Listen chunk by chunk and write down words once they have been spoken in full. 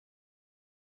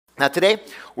Now today,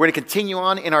 we're going to continue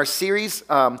on in our series.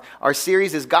 Our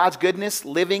series is God's Goodness,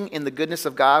 Living in the Goodness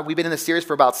of God. We've been in this series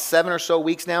for about 7 or so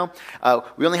weeks now.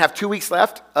 We only have 2 weeks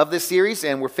left of this series,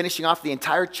 and we're finishing off the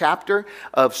entire chapter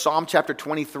of Psalm chapter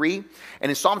 23. And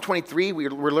in Psalm 23,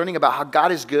 we're learning about how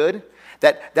God is good.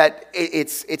 That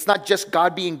it's not just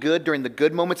God being good during the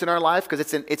good moments in our life,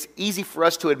 because it's easy for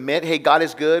us to admit, hey, God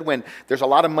is good when there's a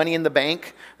lot of money in the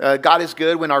bank. God is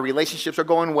good when our relationships are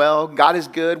going well. God is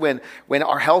good when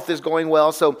our health is going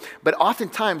well. But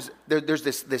oftentimes there's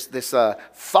this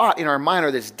thought in our mind,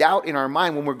 or this doubt in our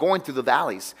mind when we're going through the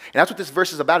valleys. And that's what this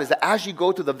verse is about, is that as you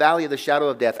go through the valley of the shadow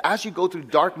of death, as you go through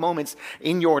dark moments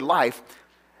in your life,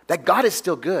 that God is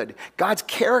still good. God's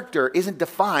character isn't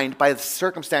defined by the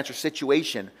circumstance or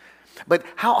situation. But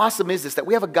how awesome is this, that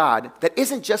we have a God that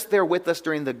isn't just there with us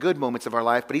during the good moments of our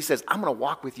life, but he says, I'm going to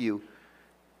walk with you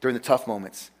during the tough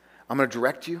moments. I'm going to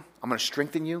direct you. I'm going to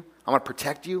strengthen you. I'm going to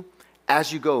protect you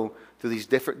as you go through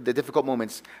the difficult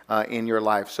moments in your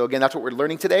life. So again, that's what we're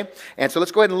learning today. And so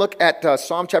let's go ahead and look at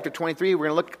Psalm chapter 23. We're going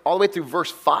to look all the way through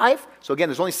verse 5. So again,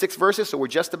 there's only 6 verses, so we're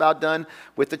just about done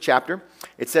with the chapter.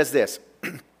 It says this.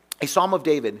 A psalm of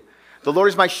David. The Lord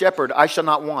is my shepherd, I shall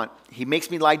not want. He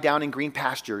makes me lie down in green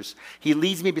pastures. He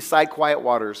leads me beside quiet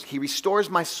waters. He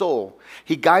restores my soul.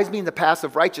 He guides me in the paths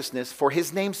of righteousness for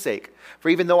his name's sake. For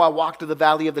even though I walk through the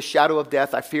valley of the shadow of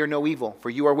death, I fear no evil, for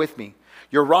you are with me.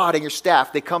 Your rod and your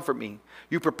staff, they comfort me.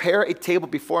 You prepare a table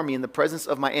before me in the presence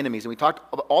of my enemies. And we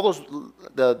talked about all those,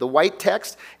 the white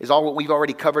text is all what we've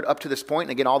already covered up to this point.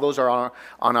 And again, all those are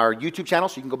on our YouTube channel,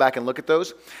 so you can go back and look at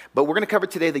those. But we're going to cover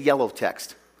today the yellow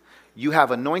text. You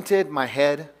have anointed my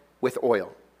head with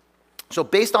oil. So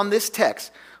based on this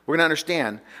text, we're going to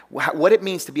understand what it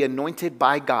means to be anointed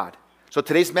by God. So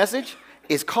today's message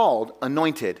is called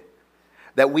Anointed,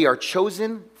 that we are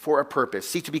chosen for a purpose.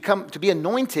 See, to be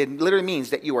anointed literally means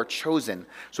that you are chosen.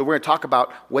 So we're going to talk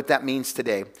about what that means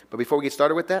today. But before we get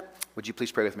started with that, would you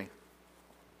please pray with me?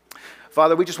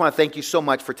 Father, we just want to thank you so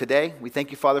much for today. We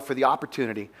thank you, Father, for the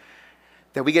opportunity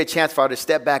that we get a chance, Father, to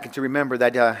step back and to remember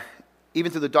that even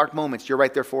through the dark moments, you're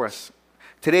right there for us.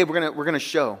 Today, we're going to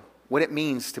show what it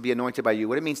means to be anointed by you,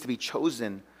 what it means to be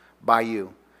chosen by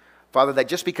you. Father, that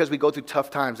just because we go through tough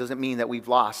times doesn't mean that we've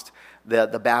lost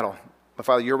the battle. But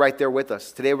Father, you're right there with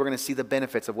us. Today, we're going to see the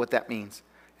benefits of what that means.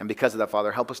 And because of that,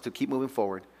 Father, help us to keep moving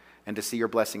forward and to see your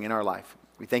blessing in our life.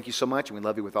 We thank you so much, and we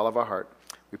love you with all of our heart.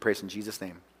 We praise in Jesus'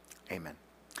 name. Amen.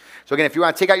 So again, if you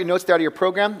want to take out your notes there out of your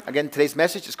program, again, today's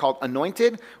message is called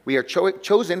Anointed. We are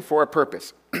chosen for a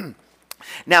purpose.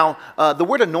 Now, the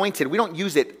word anointed, we don't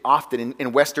use it often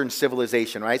in Western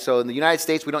civilization, right? So in the United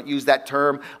States, we don't use that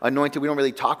term, anointed. We don't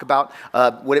really talk about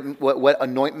what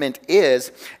anointment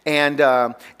is. And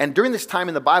during this time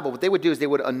in the Bible, what they would do is they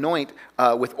would anoint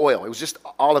with oil. It was just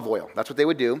olive oil. That's what they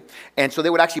would do. And so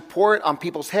they would actually pour it on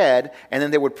people's head, and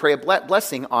then they would pray a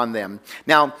blessing on them.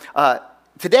 Now,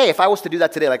 today, if I was to do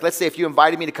that today, like let's say if you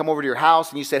invited me to come over to your house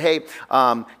and you said, hey,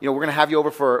 we're going to have you over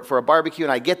for a barbecue,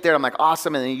 and I get there, I'm like,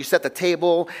 awesome, and then you set the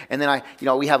table, and then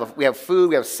we have food,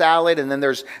 we have salad, and then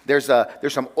there's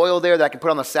some oil there that I can put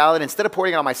on the salad. Instead of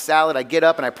pouring it on my salad, I get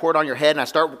up and I pour it on your head, and I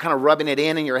start kind of rubbing it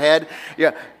in your head.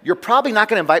 Yeah, you're probably not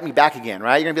going to invite me back again,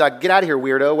 right? You're going to be like, get out of here,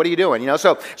 weirdo. What are you doing?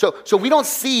 So we don't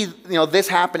see this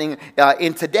happening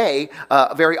in today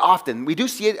very often. We do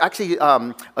see it actually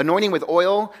anointing with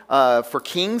oil for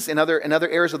kings in other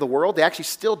areas of the world. They actually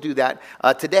still do that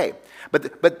today.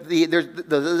 But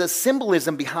the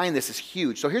symbolism behind this is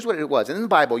huge. So here's what it was. And in the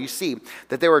Bible, you see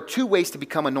that there are 2 ways to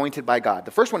become anointed by God.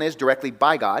 The first one is directly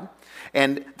by God,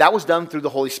 and that was done through the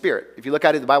Holy Spirit. If you look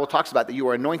at it, the Bible talks about that you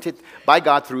are anointed by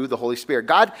God through the Holy Spirit.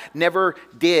 God never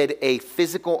did a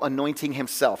physical anointing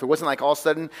himself. It wasn't like all of a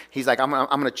sudden he's like, I'm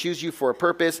going to choose you for a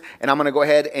purpose, and I'm going to go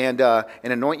ahead and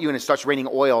anoint you, and it starts raining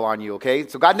oil on you, okay?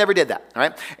 So God never did that, all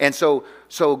right? And so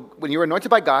when you're anointed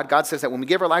by God, God says that when we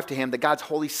give our life to him, that God's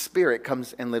Holy Spirit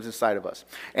comes and lives inside of us.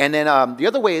 And then the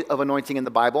other way of anointing in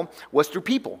the Bible was through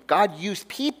people. God used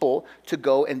people to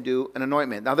go and do an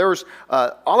anointment. Now, there was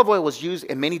olive oil was used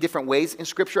in many different ways in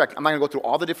Scripture. I'm not going to go through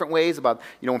all the different ways about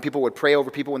when people would pray over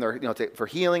people when they're for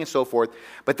healing and so forth.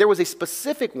 But there was a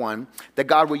specific one that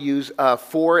God would use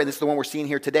for, and this is the one we're seeing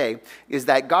here today, is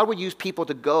that God would use people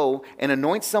to go and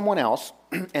anoint someone else.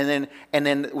 And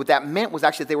then what that meant was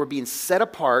actually that they were being set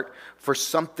apart for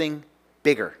something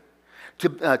bigger.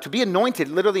 To be anointed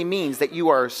literally means that you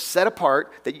are set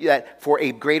apart that for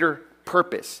a greater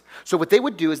purpose. So what they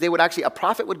would do is a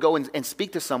prophet would go and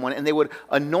speak to someone, and they would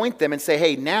anoint them and say,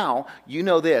 hey, now you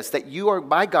know this, that you are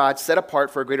by God set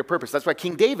apart for a greater purpose. That's why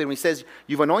King David, when he says,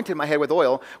 you've anointed my head with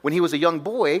oil, when he was a young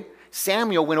boy,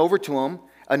 Samuel went over to him,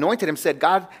 anointed him, said,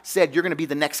 God said, you're going to be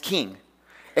the next king.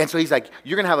 And so he's like,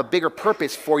 you're going to have a bigger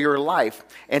purpose for your life.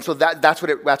 And so that's what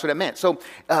it meant. So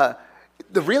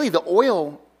the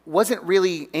oil wasn't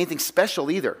really anything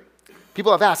special either.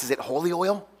 People have asked, is it holy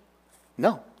oil?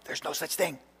 No, there's no such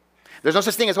thing. There's no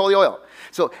such thing as holy oil.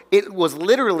 So it was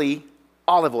literally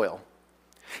olive oil.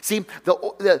 See,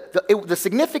 the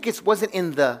significance wasn't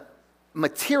in the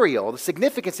material. The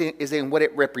significance is in what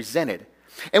it represented.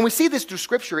 And we see this through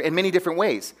Scripture in many different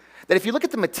ways. That if you look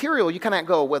at the material, you kind of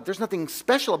go, well, there's nothing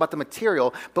special about the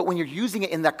material, but when you're using it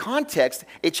in that context,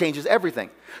 it changes everything.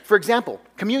 For example,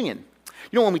 communion.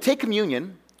 You know, when we take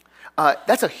communion,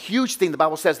 that's a huge thing the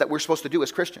Bible says that we're supposed to do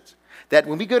as Christians. That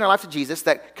when we give our life to Jesus,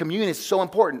 that communion is so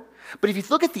important. But if you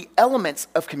look at the elements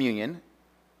of communion,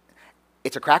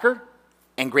 it's a cracker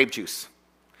and grape juice.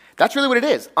 That's really what it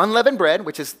is. Unleavened bread,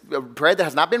 which is bread that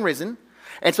has not been risen.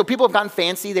 And so people have gotten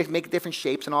fancy. They make different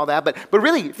shapes and all that. But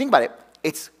really, think about it.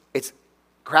 It's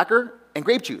cracker and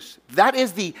grape juice. That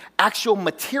is the actual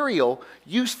material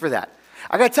used for that.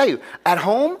 I got to tell you, at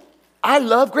home, I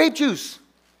love grape juice.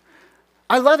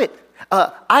 I love it.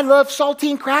 I love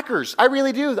saltine crackers. I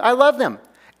really do. I love them.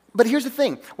 But here's the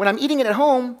thing. When I'm eating it at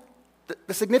home,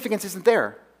 the significance isn't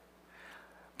there.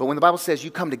 But when the Bible says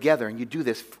you come together and you do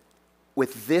this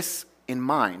with this in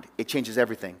mind, it changes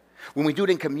everything. When we do it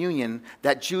in communion,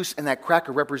 that juice and that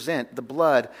cracker represent the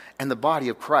blood and the body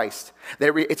of Christ.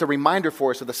 That it's a reminder for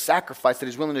us of the sacrifice that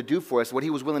he's willing to do for us, what he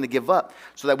was willing to give up,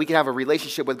 so that we can have a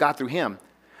relationship with God through him.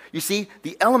 You see,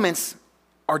 the elements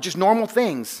are just normal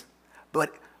things,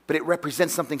 but it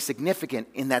represents something significant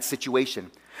in that situation.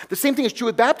 The same thing is true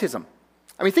with baptism.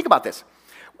 I mean, think about this.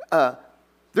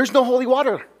 There's no holy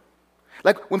water.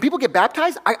 Like, when people get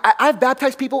baptized, I've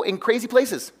baptized people in crazy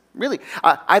places. Really.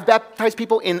 I've baptized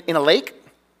people in a lake.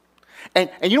 And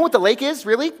you know what the lake is,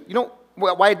 really? You know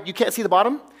why you can't see the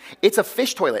bottom? It's a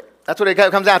fish toilet. That's what it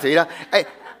comes down to, you know?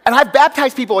 And I've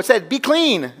baptized people. It said, be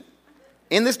clean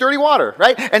in this dirty water,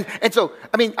 right? And so,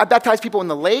 I mean, I've baptized people in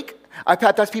the lake. I've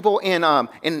baptized people in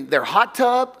their hot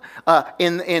tub,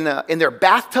 in their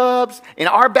bathtubs, in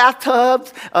our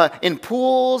bathtubs, in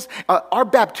pools. Our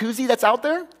baptuzi that's out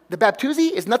there, the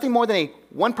baptuzi is nothing more than a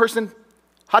one-person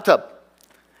hot tub.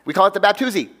 We call it the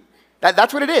baptuzi.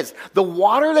 That's what it is. The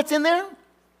water that's in there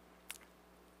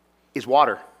is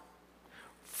water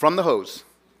from the hose.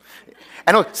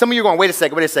 I know some of you are going, wait a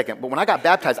second. But when I got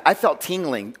baptized, I felt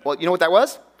tingling. Well, you know what that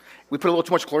was? We put a little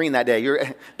too much chlorine that day. You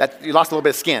lost a little bit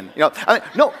of skin. You know,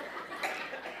 no,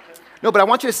 but I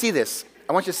want you to see this.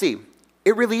 I want you to see.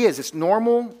 It really is. It's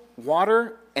normal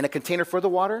water and a container for the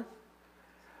water.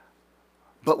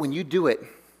 But when you do it,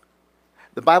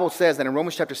 the Bible says that in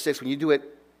Romans chapter 6, when you do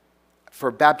it for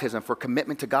baptism, for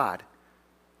commitment to God,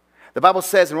 the Bible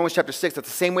says in Romans chapter 6 that the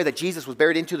same way that Jesus was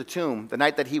buried into the tomb the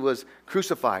night that he was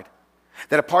crucified,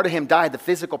 that a part of him died, the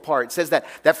physical part. It says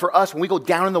that for us, when we go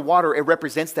down in the water, it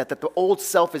represents that the old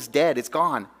self is dead, it's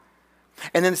gone.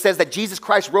 And then it says that Jesus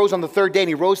Christ rose on the third day and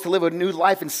he rose to live a new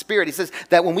life in spirit. He says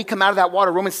that when we come out of that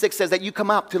water, Romans 6 says that you come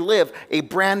out to live a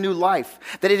brand new life.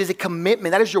 That it is a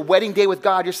commitment. That is your wedding day with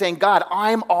God. You're saying, God,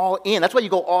 I'm all in. That's why you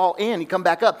go all in. You come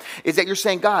back up. Is that you're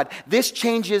saying, God, this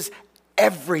changes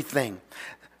everything.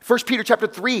 1 Peter chapter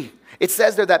 3, it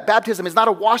says there that baptism is not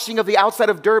a washing of the outside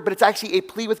of dirt, but it's actually a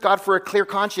plea with God for a clear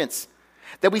conscience.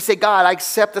 That we say, God, I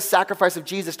accept the sacrifice of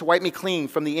Jesus to wipe me clean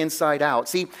from the inside out.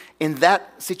 See, in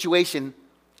that situation,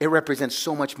 it represents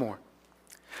so much more.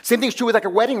 Same thing is true with like a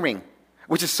wedding ring,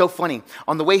 which is so funny.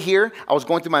 On the way here, I was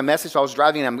going through my message, so I was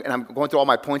driving, and I'm going through all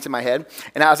my points in my head.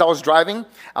 And as I was driving,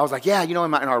 I was like, yeah, you know,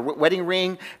 in our wedding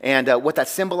ring, and what that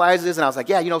symbolizes. And I was like,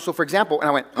 yeah, you know, so for example, and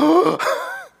I went, oh,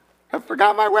 I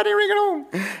forgot my wedding ring at home.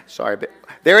 Sorry, but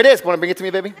there it is. Want to bring it to me,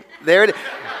 baby? There it is.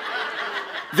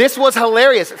 This was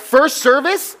hilarious. First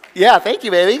service? Yeah, thank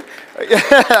you, baby.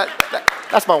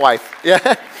 That's my wife.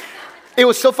 Yeah. It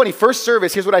was so funny. First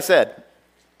service, here's what I said.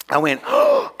 I went,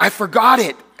 oh, I forgot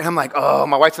it. And I'm like, oh,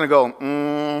 my wife's going to go,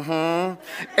 mm-hmm.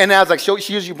 And I was like,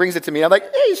 she usually brings it to me. I'm like,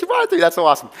 hey, she brought it to me. That's so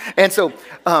awesome. And so,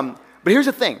 but here's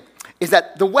the thing, is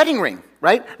that the wedding ring,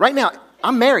 right? Right now,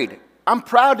 I'm married. I'm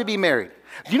proud to be married.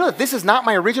 Do you know that this is not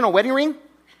my original wedding ring?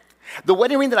 The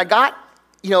wedding ring that I got,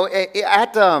 you know,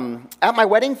 at my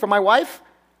wedding for my wife,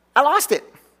 I lost it.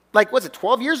 Like, was it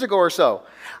 12 years ago or so?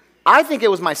 I think it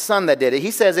was my son that did it.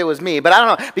 He says it was me, but I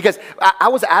don't know, because I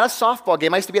was at a softball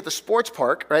game. I used to be at the sports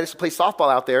park, right? I used to play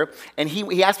softball out there, and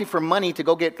he asked me for money to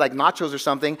go get like nachos or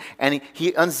something, and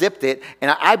he unzipped it,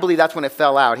 and I believe that's when it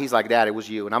fell out. He's like, Dad, it was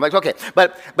you. And I'm like, okay.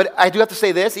 But I do have to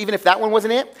say this, even if that one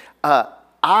wasn't it,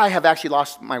 I have actually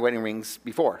lost my wedding rings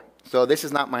before. So this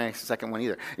is not my second one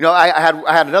either. You know, I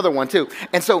had another one too.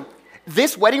 And so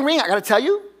this wedding ring, I got to tell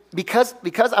you, because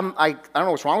I don't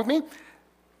know what's wrong with me,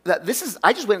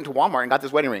 I just went into Walmart and got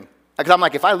this wedding ring. Because I'm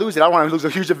like, if I lose it, I don't want to lose a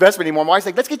huge investment anymore. My wife's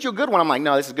like, let's get you a good one. I'm like,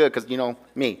 no, this is good because,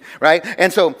 me, right?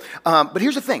 And so, but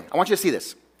here's the thing. I want you to see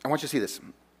this.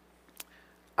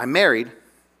 I'm married.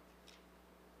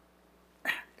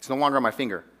 It's no longer on my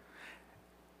finger.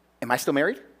 Am I still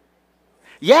married?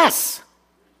 Yes.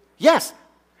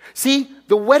 See,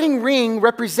 the wedding ring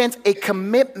represents a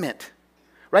commitment,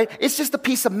 right? It's just a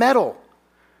piece of metal.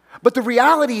 But the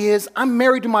reality is, I'm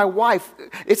married to my wife.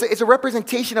 It's a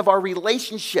representation of our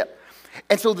relationship.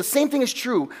 And so the same thing is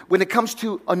true when it comes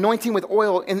to anointing with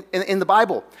oil in the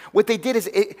Bible. What they did is,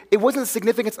 it wasn't the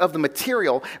significance of the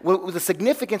material. The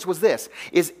significance was this,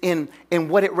 is in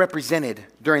what it represented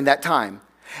during that time.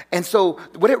 And so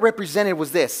what it represented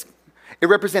was this. It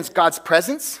represents God's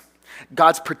presence,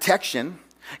 God's protection,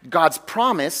 God's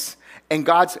promise, and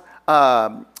God's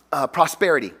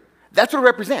prosperity. That's what it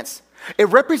represents. It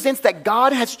represents that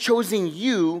God has chosen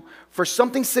you for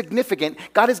something significant.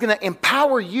 God is going to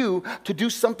empower you to do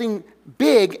something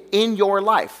big in your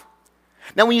life.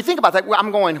 Now, when you think about that,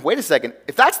 I'm going, wait a second.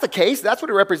 If that's the case, that's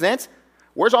what it represents.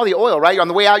 Where's all the oil, right? You're on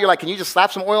the way out, you're like, can you just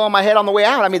slap some oil on my head on the way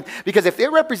out? I mean, because if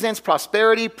it represents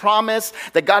prosperity, promise,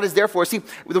 that God is there for us. See,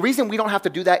 the reason we don't have to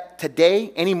do that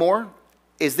today anymore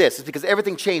is this. It's because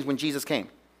everything changed when Jesus came.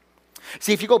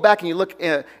 See, if you go back and you look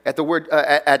at the word,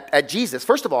 at Jesus,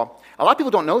 first of all, a lot of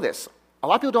people don't know this. A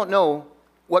lot of people don't know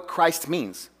what Christ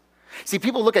means. See,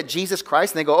 people look at Jesus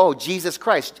Christ and they go, oh, Jesus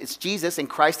Christ. It's Jesus and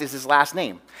Christ is his last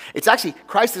name. It's actually,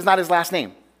 Christ is not his last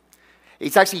name.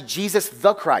 It's actually Jesus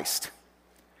the Christ.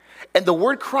 And the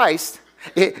word Christ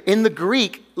in the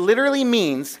Greek literally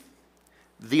means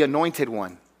the anointed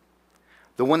one.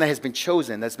 The one that has been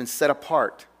chosen, that's been set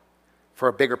apart for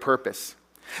a bigger purpose.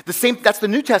 That's the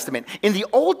New Testament. In the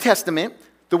Old Testament,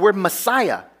 the word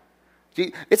Messiah,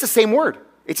 it's the same word.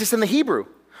 It's just in the Hebrew.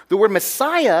 The word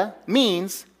Messiah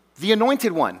means the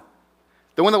anointed one,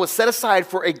 the one that was set aside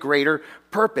for a greater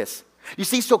purpose. You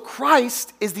see, so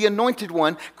Christ is the anointed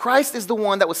one. Christ is the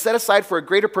one that was set aside for a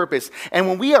greater purpose. And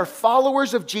when we are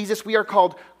followers of Jesus, we are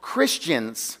called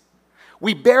Christians.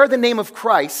 We bear the name of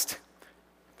Christ.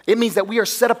 It means that we are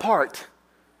set apart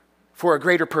for a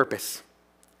greater purpose.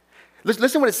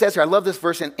 Listen what it says here. I love this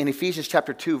verse in Ephesians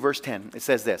chapter 2, verse 10. It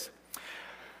says this.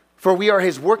 For we are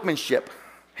his workmanship,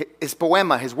 his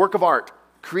poema, his work of art,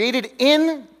 created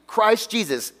in Christ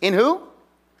Jesus. In who?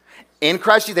 In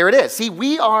Christ Jesus. There it is. See,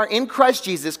 we are in Christ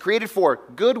Jesus, created for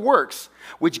good works,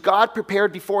 which God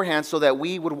prepared beforehand so that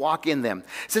we would walk in them.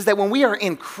 It says that when we are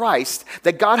in Christ,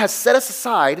 that God has set us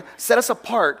aside, set us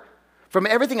apart from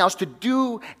everything else to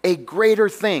do a greater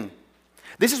thing.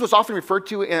 This is what's often referred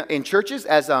to in churches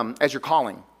as your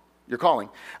calling. Your calling.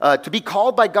 To be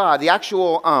called by God, the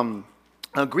actual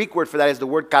Greek word for that is the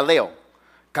word kaleo.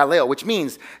 Kaleo, which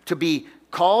means to be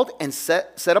called and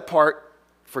set apart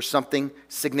for something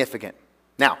significant.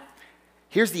 Now,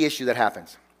 here's the issue that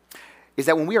happens, is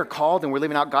that when we are called and we're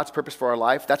living out God's purpose for our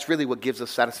life, that's really what gives us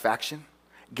satisfaction,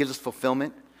 gives us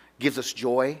fulfillment, gives us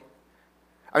joy.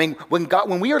 I mean,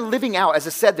 when we are living out, as I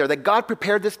said there, that God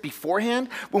prepared this beforehand,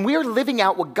 when we are living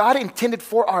out what God intended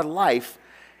for our life,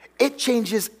 it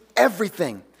changes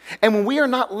everything. And when we are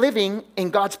not living in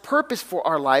God's purpose for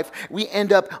our life, we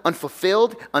end up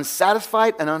unfulfilled,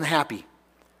 unsatisfied, and unhappy.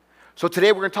 So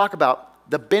today we're going to talk about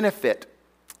the benefits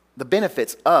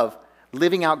of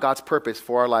living out God's purpose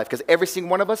for our life. Because every single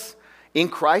one of us in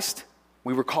Christ,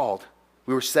 we were called,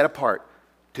 we were set apart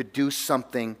to do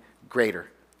something greater.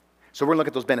 So we're going to look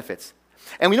at those benefits.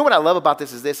 And we know what I love about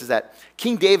this is that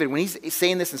King David, when he's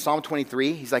saying this in Psalm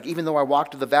 23, he's like, even though I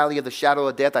walk through the valley of the shadow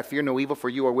of death, I fear no evil, for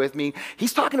you are with me.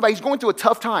 He's going through a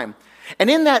tough time. And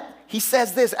in that, he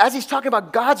says this, as he's talking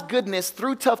about God's goodness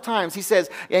through tough times, he says,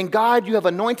 and God, you have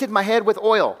anointed my head with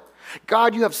oil.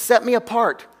 God, you have set me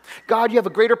apart. God, you have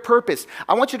a greater purpose.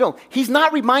 I want you to know, he's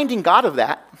not reminding God of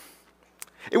that.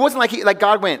 It wasn't like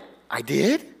God went, I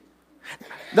did?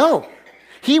 No,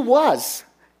 he was.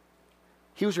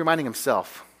 He was reminding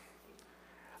himself.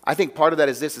 I think part of that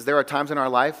is there are times in our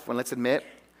life when, let's admit,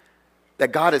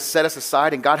 that God has set us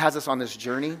aside and God has us on this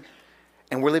journey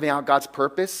and we're living out God's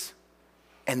purpose,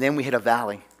 and then we hit a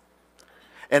valley.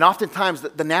 And oftentimes,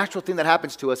 the natural thing that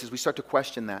happens to us is we start to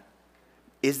question that.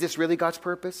 Is this really God's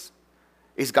purpose?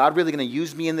 Is God really going to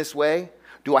use me in this way?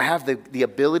 Do I have the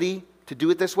ability to do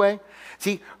it this way?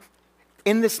 See,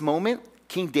 in this moment,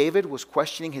 King David was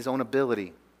questioning his own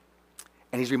ability.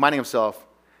 And he's reminding himself,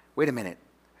 wait a minute.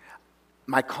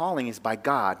 My calling is by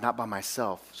God, not by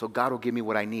myself. So God will give me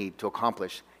what I need to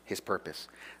accomplish his purpose.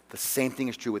 The same thing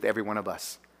is true with every one of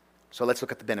us. So let's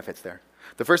look at the benefits there.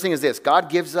 The first thing is this. God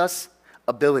gives us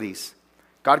abilities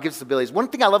God gives us abilities. One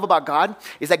thing I love about God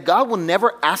is that God will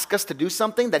never ask us to do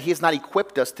something that he has not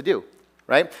equipped us to do,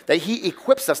 right? That he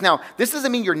equips us. Now, this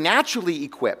doesn't mean you're naturally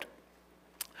equipped.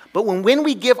 But when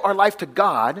we give our life to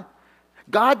God,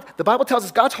 the Bible tells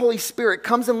us God's Holy Spirit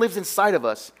comes and lives inside of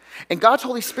us. And God's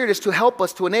Holy Spirit is to help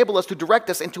us, to enable us, to direct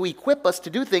us, and to equip us to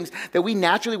do things that we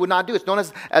naturally would not do. It's known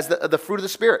as the fruit of the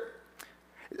Spirit,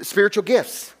 spiritual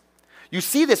gifts. You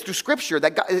see this through Scripture,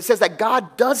 that God, it says that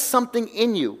God does something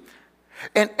in you.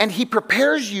 And he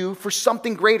prepares you for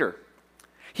something greater.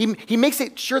 He makes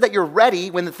it sure that you're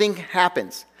ready when the thing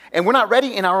happens. And we're not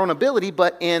ready in our own ability,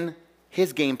 but in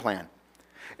his game plan.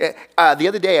 The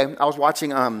other day, I was watching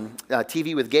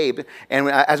TV with Gabe, and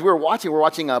as we were watching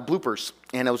bloopers,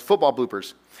 and it was football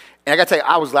bloopers. And I got to tell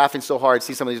you, I was laughing so hard to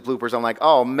see some of these bloopers. I'm like,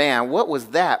 oh man, what was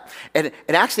that? And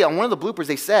actually, on one of the bloopers,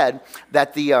 they said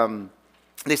that the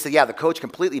coach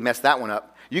completely messed that one up.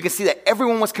 You can see that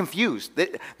everyone was confused. They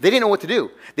didn't know what to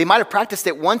do. They might have practiced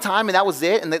it one time and that was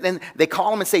it. And then they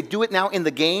call them and say, do it now in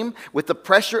the game. With the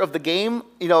pressure of the game,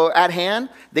 at hand,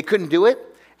 they couldn't do it.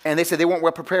 And they said they weren't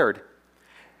well prepared.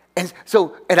 And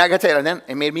I got to tell you, and then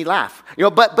it made me laugh.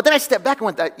 But then I stepped back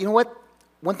and went, you know what?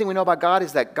 One thing we know about God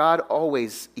is that God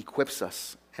always equips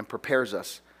us and prepares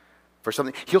us for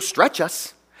something. He'll stretch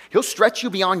us. He'll stretch you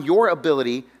beyond your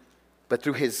ability, but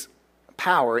through his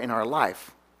power in our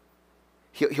life,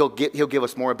 He'll give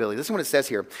us more ability. Listen to what it says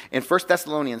here. In 1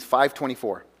 Thessalonians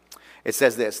 5:24, it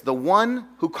says this: the one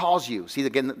who calls you, see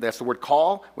again, that's the word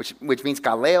call, which means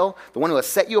kaleo, the one who has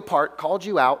set you apart, called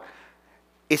you out,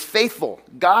 is faithful.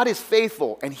 God is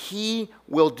faithful, and he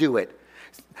will do it.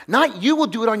 Not you will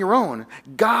do it on your own.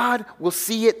 God will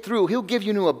see it through. He'll give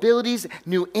you new abilities,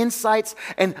 new insights.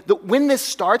 And when this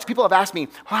starts, people have asked me,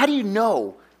 how do you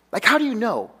know? Like, how do you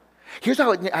know? Here's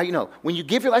how you know. When you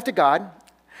give your life to God,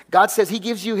 God says he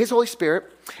gives you his Holy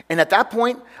Spirit, and at that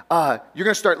point, you're going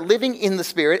to start living in the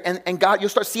Spirit, and God, you'll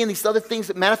start seeing these other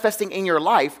things manifesting in your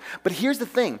life. But here's the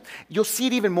thing. You'll see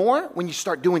it even more when you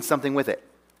start doing something with it.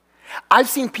 I've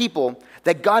seen people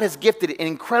that God has gifted in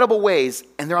incredible ways,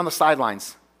 and they're on the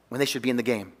sidelines when they should be in the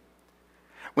game.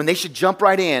 When they should jump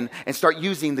right in and start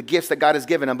using the gifts that God has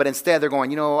given them, but instead they're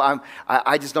going,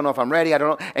 I just don't know if I'm ready. I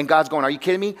don't know. And God's going, are you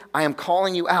kidding me? I am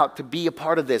calling you out to be a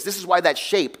part of this. This is why that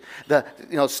shape,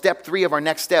 step 3 of our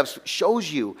next steps,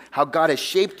 shows you how God has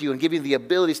shaped you and given you the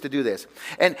abilities to do this.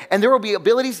 And there will be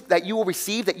abilities that you will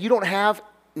receive that you don't have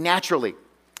naturally.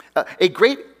 A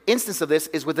great instance of this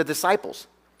is with the disciples.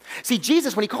 See,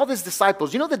 Jesus, when he called his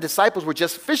disciples, the disciples were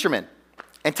just fishermen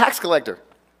and tax collector.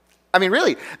 I mean,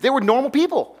 really, they were normal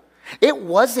people. It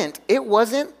wasn't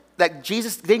that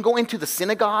Jesus didn't go into the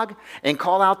synagogue and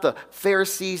call out the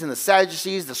Pharisees and the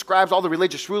Sadducees, the scribes, all the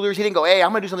religious rulers. He didn't go, hey, I'm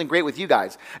going to do something great with you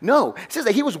guys. No, it says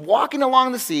that he was walking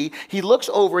along the sea. He looks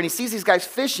over and he sees these guys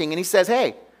fishing and he says,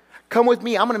 hey, come with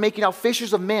me. I'm going to make you now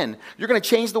fishers of men. You're going to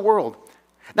change the world.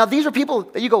 Now, these are people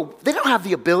that you go, they don't have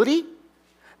the ability.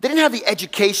 They didn't have the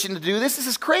education to do this. This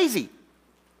is crazy.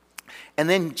 And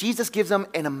then Jesus gives them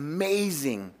an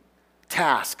amazing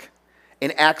task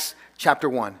in Acts chapter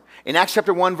 1. In Acts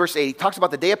chapter 1, verse 8, he talks about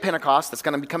the day of Pentecost. That's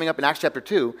going to be coming up in Acts chapter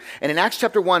 2. And in Acts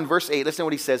chapter 1, verse 8, listen to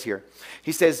what he says here.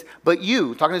 He says, but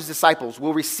you, talking to his disciples,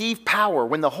 will receive power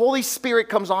when the Holy Spirit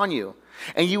comes on you.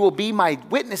 And you will be my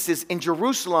witnesses in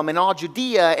Jerusalem and all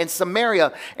Judea and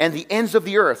Samaria and the ends of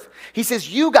the earth. He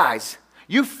says, you guys,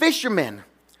 you fishermen,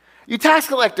 you tax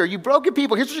collector, you broken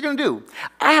people, here's what you're going to do.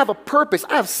 I have a purpose.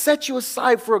 I have set you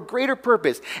aside for a greater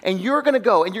purpose. And you're going to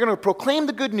go and you're going to proclaim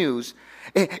the good news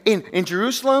in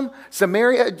Jerusalem,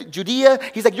 Samaria, Judea.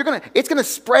 He's like, it's going to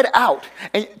spread out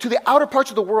and to the outer parts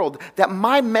of the world, that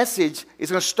my message is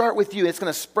going to start with you. It's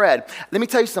going to spread. Let me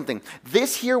tell you something.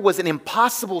 This here was an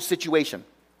impossible situation.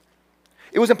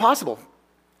 It was impossible.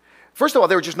 First of all,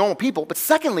 they were just normal people. But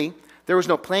secondly, there was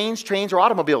no planes, trains, or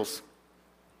automobiles.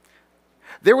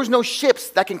 There was no ships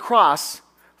that can cross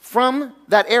from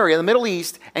that area, the Middle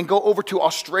East, and go over to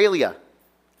Australia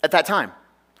at that time,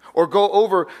 or go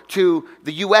over to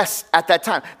the U.S. at that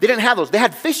time. They didn't have those. They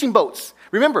had fishing boats.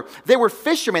 Remember, they were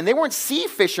fishermen. They weren't sea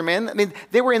fishermen. I mean,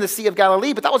 they were in the Sea of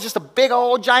Galilee, but that was just a big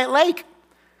old giant lake.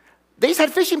 They just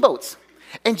had fishing boats.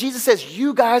 And Jesus says,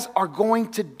 you guys are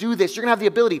going to do this. You're going to have the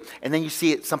ability. And then you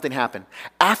see something happen.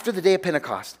 After the day of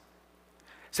Pentecost,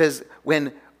 it says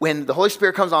when the Holy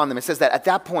Spirit comes on them, it says that at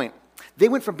that point, they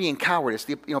went from being cowardice.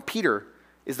 Peter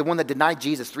is the one that denied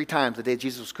Jesus 3 times the day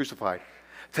Jesus was crucified.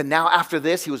 To now after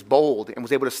this, he was bold and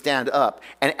was able to stand up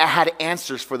and had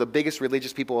answers for the biggest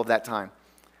religious people of that time.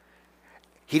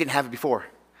 He didn't have it before.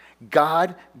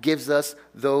 God gives us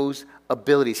those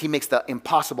abilities. He makes the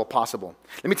impossible possible.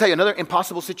 Let me tell you another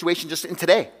impossible situation just in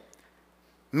today.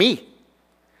 Me.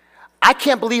 I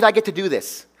can't believe I get to do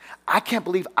this. I can't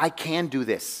believe I can do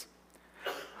this.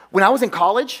 When I was in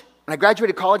college, when I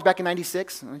graduated college back in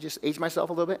 96, I just aged myself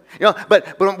a little bit.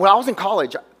 But when I was in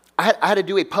college, I had to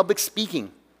do a public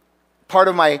speaking part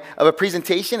of a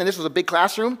presentation, and this was a big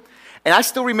classroom. And I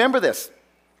still remember this.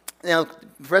 The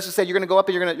professor said, you're going to go up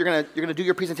and you're going to do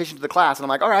your presentation to the class. And I'm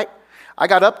like, all right. I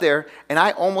got up there, and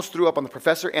I almost threw up on the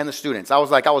professor and the students. I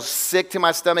was sick to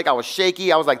my stomach. I was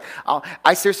shaky. I was like,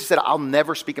 I seriously said, I'll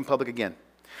never speak in public again.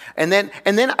 And then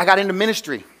I got into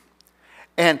ministry.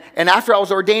 And after I was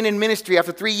ordained in ministry,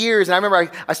 after 3 years, and I remember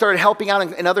I started helping out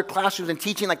in other classrooms and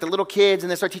teaching like the little kids,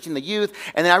 and then started teaching the youth.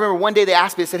 And then I remember one day they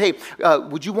asked me, they said, hey,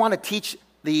 would you want to teach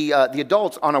the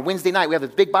adults on a Wednesday night? We have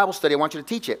this big Bible study. I want you to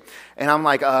teach it. And I'm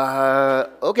like,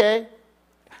 okay.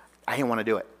 I didn't want to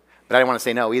do it. But I didn't want to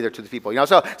say no either to the people.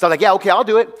 So I was like, yeah, okay, I'll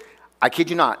do it. I kid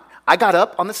you not. I got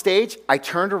up on the stage. I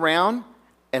turned around,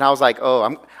 and I was like,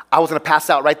 I was going to pass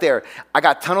out right there. I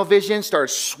got tunnel vision,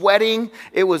 started sweating.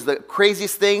 It was the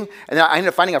craziest thing. And then I ended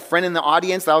up finding a friend in the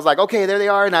audience. I was like, okay, there they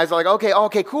are. And I was like,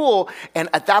 okay, cool. And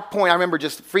at that point, I remember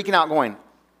just freaking out going,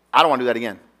 I don't want to do that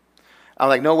again. I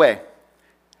was like, no way.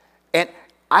 And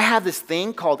I have this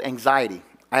thing called anxiety.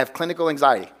 I have clinical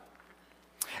anxiety.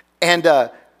 And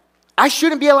I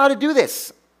shouldn't be allowed to do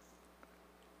this.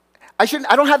 I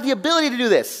don't have the ability to do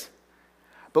this.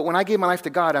 But when I gave my life to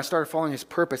God, I started following his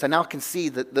purpose. I now can see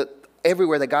that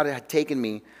everywhere that God had taken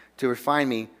me to refine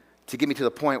me, to get me to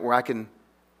the point where I can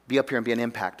be up here and be an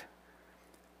impact.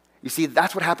 You see,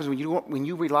 that's what happens when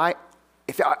you rely.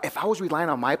 If I was relying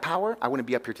on my power, I wouldn't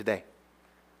be up here today.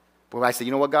 But when I say,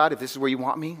 you know what, God, if this is where you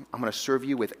want me, I'm going to serve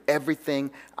you with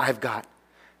everything I've got.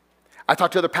 I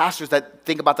talk to other pastors that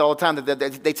think about that all the time.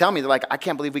 They tell me, they're like, I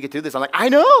can't believe we get to do this. I'm like, I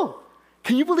know.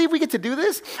 Can you believe we get to do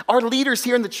this? Our leaders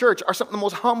here in the church are some of the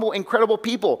most humble, incredible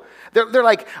people. They're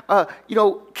like,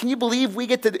 can you believe we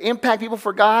get to impact people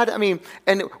for God? I mean,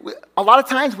 and a lot of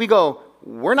times we go,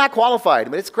 we're not qualified,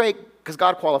 but it's great because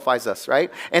God qualifies us,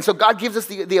 right? And so God gives us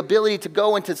the ability to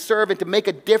go and to serve and to make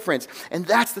a difference. And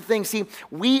that's the thing. See,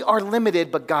 we are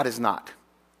limited, but God is not.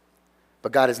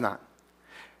 But God is not.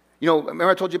 Remember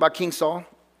I told you about King Saul?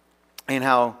 And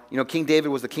how, King David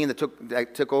was the king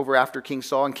that took over after King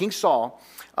Saul. And King Saul,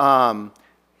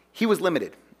 he was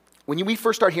limited. When we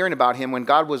first start hearing about him, when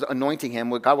God was anointing him,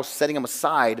 when God was setting him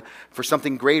aside for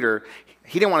something greater,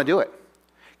 he didn't want to do it.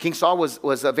 King Saul was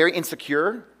very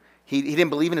insecure. He didn't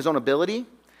believe in his own ability.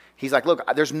 He's like, look,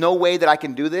 there's no way that I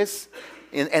can do this.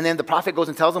 And then the prophet goes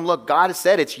and tells him, look, God has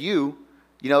said it's you.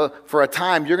 For a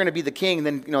time, you're going to be the king.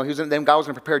 And then, then God was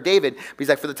going to prepare David. But he's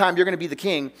like, for the time, you're going to be the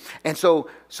king. And so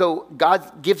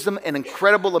God gives them an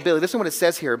incredible ability. Listen to what it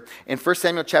says here in 1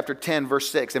 Samuel chapter 10, verse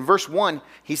 6. In verse 1,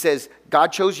 he says, God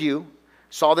chose you.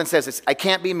 Saul then says, I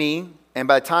can't be me. And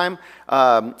by the time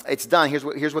it's done, here's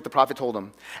what the prophet told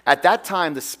him. At that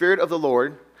time, the Spirit of the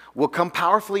Lord will come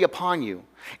powerfully upon you,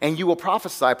 and you will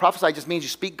prophesy. Prophesy just means you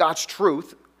speak God's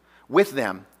truth with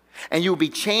them. And you will be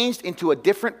changed into a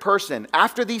different person.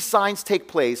 After these signs take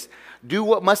place, do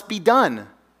what must be done,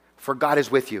 for God is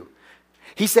with you.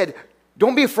 He said,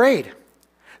 don't be afraid.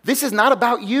 This is not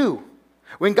about you.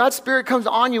 When God's Spirit comes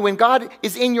on you, when God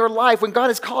is in your life, when God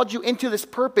has called you into this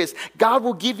purpose, God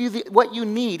will give you what you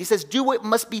need. He says, do what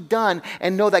must be done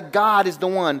and know that God is the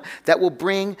one that will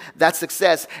bring that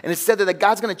success. And it said that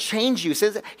God's going to change you. He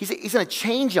says he's going to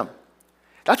change them.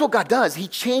 That's what God does. He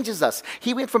changes us.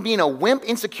 He went from being a wimp,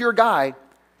 insecure guy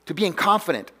to being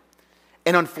confident.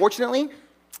 And unfortunately,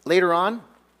 later on,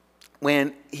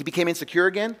 when he became insecure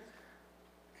again,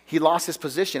 he lost his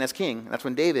position as king. That's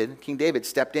when King David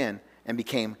stepped in and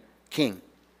became king.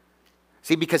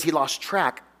 See, because he lost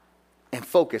track and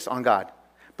focus on God.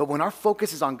 But when our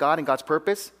focus is on God and God's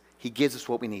purpose, he gives us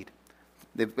what we need,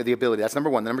 the ability. That's number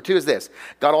one. Number two is this.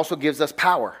 God also gives us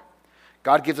power.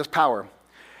 God gives us power.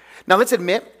 Now, let's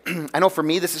admit, I know for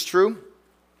me this is true.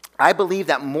 I believe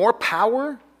that more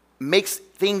power makes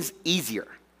things easier,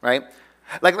 right?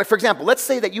 Like for example, let's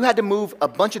say that you had to move a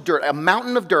bunch of dirt, a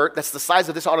mountain of dirt that's the size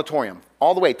of this auditorium,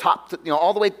 all the way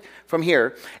all the way from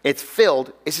here. It's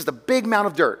filled. It's just a big mound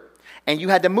of dirt, and you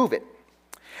had to move it.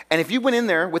 And if you went in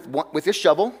there with your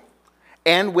shovel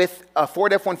and with a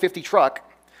Ford F-150 truck,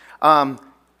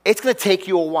 it's going to take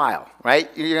you a while, right?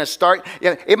 You're going to start.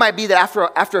 It might be that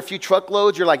after a few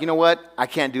truckloads, you're like, you know what? I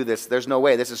can't do this. There's no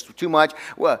way. This is too much.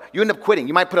 Well, you end up quitting.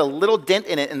 You might put a little dent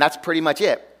in it, and that's pretty much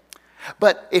it.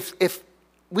 But if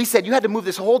we said you had to move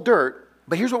this whole dirt,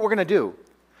 but here's what we're going to do.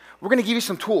 We're going to give you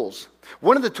some tools.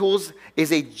 One of the tools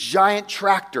is a giant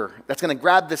tractor that's going to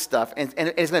grab this stuff, and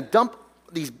it's going to dump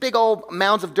these big old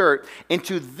mounds of dirt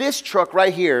into this truck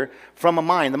right here from a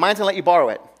mine. The mine's going to let you borrow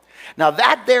it. Now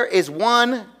that there is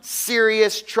one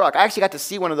serious truck. I actually got to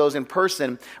see one of those in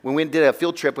person when we did a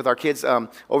field trip with our kids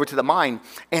over to the mine.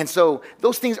 And so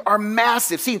those things are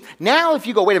massive. See, now if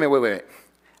you go, wait a minute.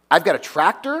 I've got a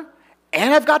tractor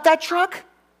and I've got that truck.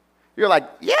 You're like,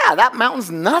 yeah, that mountain's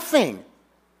nothing.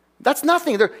 That's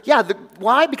nothing.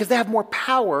 Why? Because they have more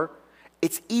power.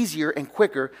 It's easier and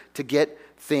quicker to get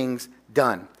things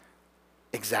done.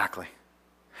 Exactly.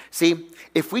 See,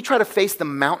 if we try to face the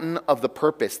mountain of the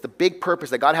purpose, the big purpose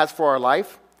that God has for our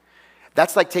life,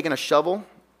 that's like taking a shovel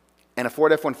and a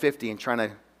Ford F-150 and trying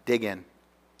to dig in.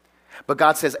 But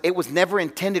God says it was never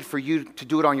intended for you to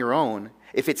do it on your own.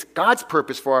 If it's God's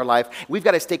purpose for our life, we've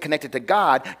got to stay connected to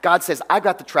God. God says, I've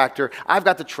got the tractor, I've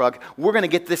got the truck, we're going to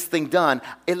get this thing done.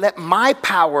 And let my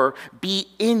power be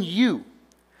in you.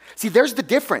 See, there's the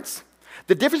difference.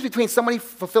 The difference between somebody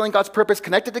fulfilling God's purpose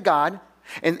connected to God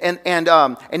and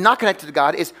not connected to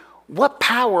God is what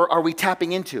power are we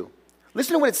tapping into?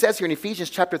 Listen to what it says here in Ephesians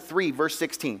chapter 3, verse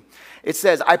 16. It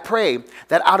says, I pray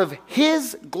that out of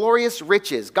his glorious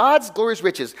riches, God's glorious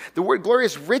riches, the word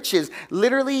glorious riches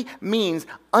literally means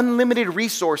unlimited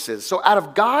resources. So out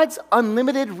of God's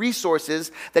unlimited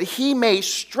resources, that he may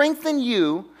strengthen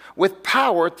you with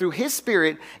power through his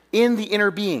Spirit in the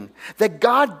inner being. That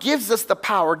God gives us the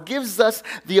power, gives us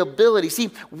the ability.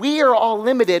 See, we are all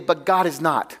limited, but God is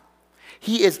not.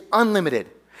 He is unlimited.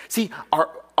 See,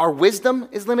 our wisdom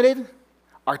is limited.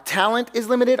 Our talent is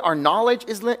limited. Our knowledge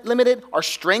is limited. Our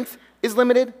strength is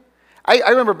limited. I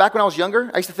remember back when I was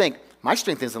younger, I used to think, my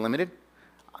strength isn't limited.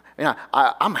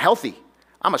 I'm healthy.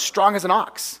 I'm as strong as an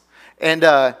ox. And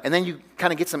then you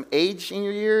kind of get some age in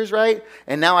your years, right?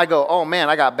 And now I go, oh man,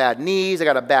 I got bad knees, I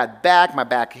got a bad back, my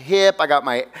back hip, I got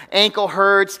my ankle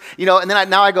hurts, and then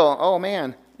now I go, oh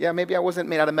man, yeah, maybe I wasn't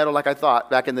made out of metal like I thought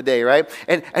back in the day, right?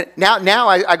 And now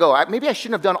I go, maybe I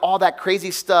shouldn't have done all that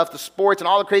crazy stuff, the sports and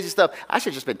all the crazy stuff. I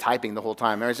should have just been typing the whole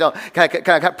time. Right? So kind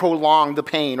of prolong the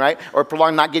pain, right? Or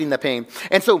prolong not getting the pain.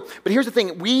 And so, but here's the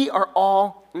thing, we are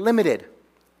all limited,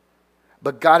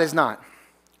 but God is not.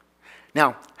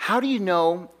 Now, how do you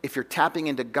know if you're tapping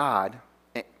into God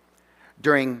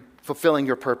during fulfilling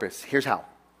your purpose? Here's how.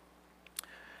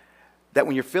 That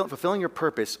when you're fulfilling your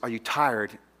purpose, are you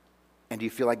tired and do you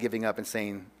feel like giving up and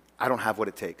saying, I don't have what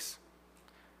it takes?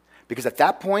 Because at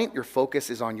that point, your focus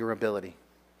is on your ability.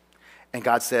 And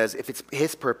God says, if it's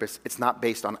his purpose, it's not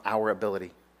based on our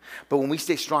ability. But when we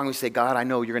stay strong, we say, God, I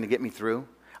know you're going to get me through.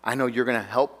 I know you're going to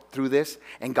help through this.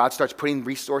 And God starts putting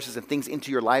resources and things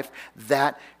into your life.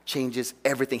 That changes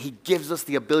everything. He gives us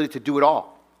the ability to do it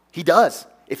all. He does,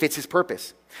 if it's his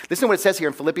purpose. Listen to what it says here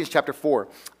in Philippians chapter 4,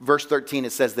 verse 13.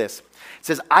 It says this. It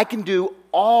says, I can do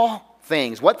all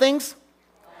things. What things?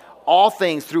 All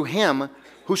things through him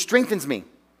who strengthens me.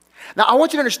 Now, I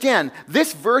want you to understand,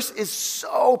 this verse is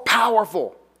so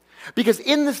powerful. Because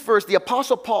in this verse, the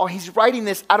Apostle Paul, he's writing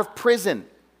this out of prison.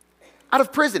 Out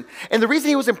of prison. And the reason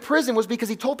he was in prison was because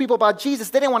he told people about Jesus.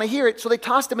 They didn't want to hear it, so they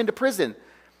tossed him into prison.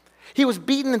 He was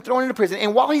beaten and thrown into prison.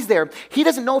 And while he's there, he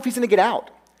doesn't know if he's going to get out.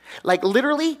 Like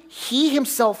literally, he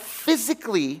himself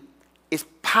physically is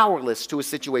powerless to his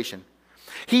situation.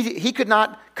 He could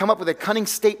not come up with a cunning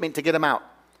statement to get him out.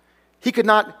 He could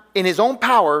not, in his own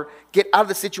power, get out of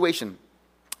the situation.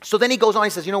 So then he goes on,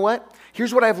 he says, you know what?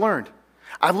 Here's what I've learned.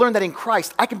 I've learned that in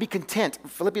Christ, I can be content.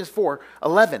 Philippians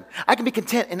 4:11. I can be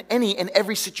content in any and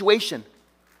every situation.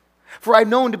 For I've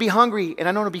known to be hungry and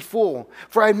I've known to be full.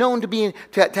 For I've known to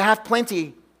have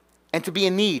plenty and to be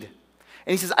in need.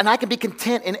 And he says, and I can be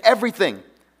content in everything.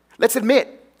 Let's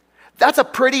admit, that's a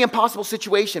pretty impossible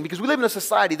situation because we live in a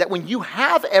society that when you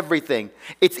have everything,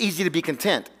 it's easy to be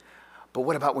content. But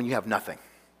what about when you have nothing?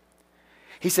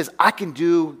 He says, I can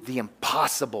do the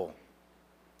impossible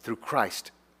through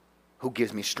Christ who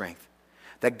gives me strength.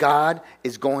 That God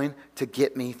is going to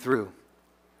get me through.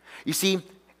 You see,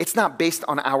 it's not based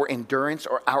on our endurance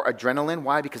or our adrenaline.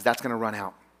 Why? Because that's going to run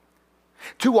out.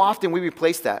 Too often we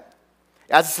replace that.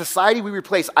 As a society, we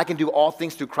replace, I can do all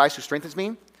things through Christ who strengthens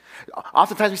me.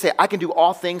 Oftentimes we say, I can do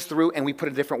all things through, and we put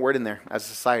a different word in there as a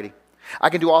society. I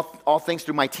can do all things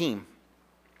through my team.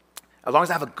 As long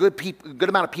as I have a good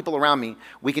amount of people around me,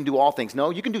 we can do all things. No,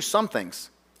 you can do some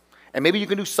things. And maybe you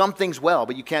can do some things well,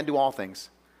 but you can't do all things.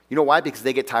 You know why? Because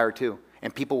they get tired too,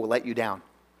 and people will let you down.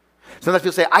 Sometimes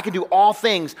people say, I can do all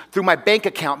things through my bank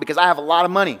account because I have a lot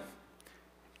of money.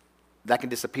 That can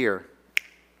disappear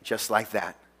just like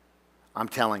that. I'm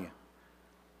telling you.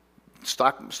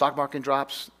 Stock market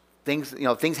drops,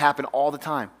 things happen all the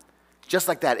time. Just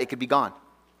like that, it could be gone.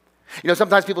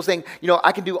 Sometimes people saying,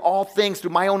 I can do all things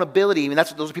through my own ability. I mean,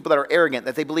 those are people that are arrogant,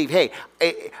 that they believe, hey,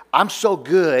 I'm so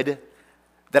good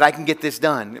that I can get this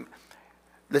done.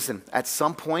 listen, at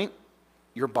some point,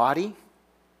 your body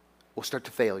will start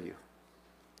to fail you.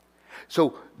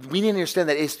 So we need to understand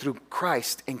that it's through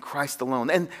Christ and Christ alone.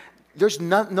 And there's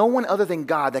no one other than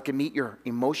God that can meet your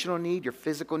emotional need, your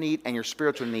physical need, and your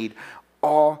spiritual need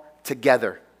all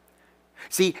together.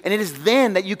 See, and it is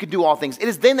then that you can do all things. It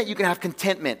is then that you can have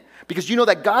contentment because you know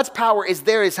that God's power is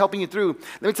there, is helping you through.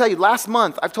 Let me tell you, last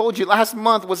month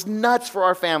was nuts for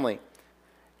our family.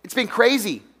 It's been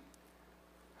crazy.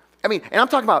 I mean, and I'm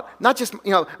talking about not just,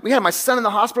 we had my son in the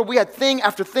hospital. We had thing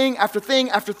after thing after thing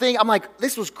after thing. I'm like,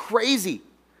 this was crazy.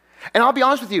 And I'll be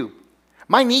honest with you,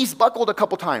 my knees buckled a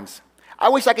couple times. I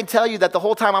wish I could tell you that the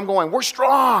whole time I'm going, we're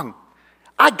strong.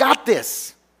 I got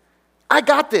this. I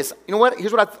got this. You know what?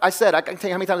 Here's what I said. I can tell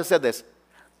you how many times I said this.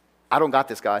 I don't got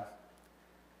this, God.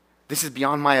 This is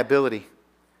beyond my ability.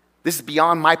 This is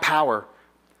beyond my power.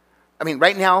 I mean,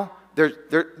 right now,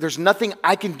 there's nothing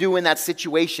I can do in that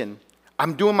situation.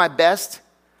 I'm doing my best.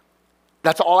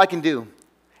 That's all I can do.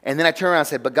 And then I turned around and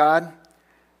said, but God,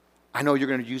 I know you're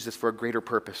going to use this for a greater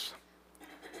purpose.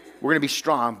 We're going to be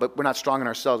strong, but we're not strong in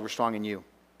ourselves. We're strong in you.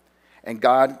 And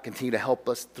God continue to help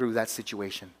us through that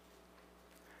situation.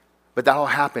 But that all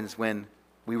happens when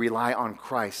we rely on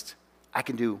Christ. I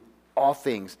can do all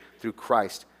things through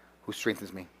Christ who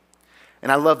strengthens me.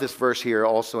 And I love this verse here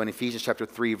also in Ephesians chapter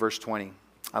 3, verse 20.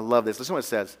 I love this. Listen to what it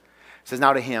says. It says,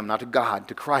 now to him, not to God,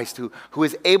 to Christ, who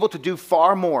is able to do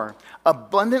far more,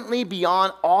 abundantly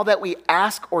beyond all that we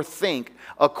ask or think,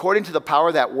 according to the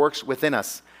power that works within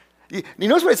us. You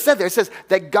notice what it said there? It says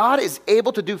that God is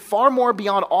able to do far more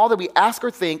beyond all that we ask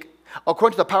or think,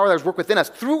 according to the power that is worked within us,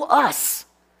 through us.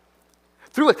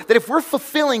 Through it. That if we're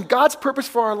fulfilling God's purpose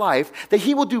for our life, that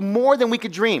he will do more than we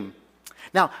could dream.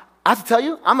 Now, I have to tell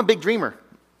you, I'm a big dreamer.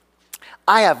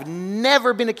 I have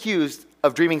never been accused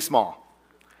of dreaming small.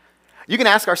 You can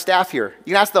ask our staff here.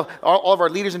 You can ask all of our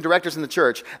leaders and directors in the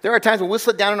church. There are times when we'll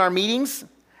sit down in our meetings,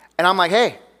 and I'm like,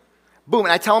 hey, boom,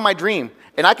 and I tell them my dream.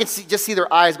 And I can just see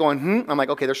their eyes going, I'm like,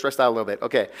 okay, they're stressed out a little bit.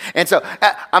 Okay. And so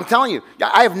I'm telling you,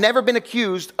 I have never been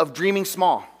accused of dreaming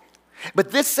small.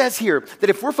 But this says here that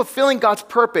if we're fulfilling God's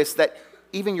purpose, that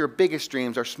even your biggest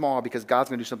dreams are small because God's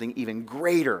going to do something even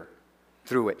greater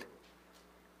through it.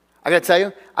 I got to tell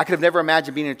you, I could have never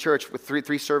imagined being in a church with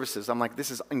three services. I'm like,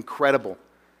 this is incredible.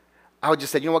 I would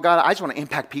just say, you know what, God, I just want to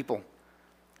impact people.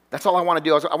 That's all I want to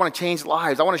do. I want to change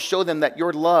lives. I want to show them that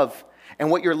your love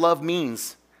and what your love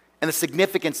means and the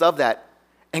significance of that.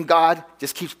 And God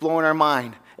just keeps blowing our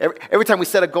mind. Every time we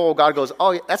set a goal, God goes,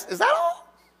 oh, is that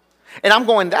all? And I'm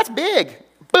going, that's big.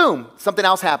 Boom, something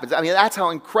else happens. I mean, that's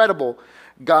how incredible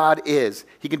God is.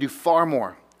 He can do far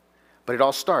more. But it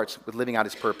all starts with living out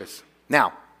his purpose.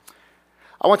 Now,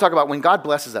 I want to talk about when God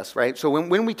blesses us, right? So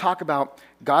when we talk about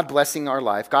God blessing our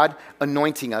life, God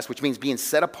anointing us, which means being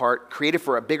set apart, created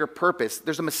for a bigger purpose,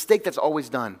 there's a mistake that's always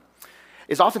done.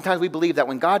 Is oftentimes we believe that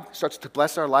when God starts to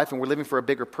bless our life and we're living for a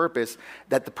bigger purpose,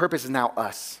 that the purpose is now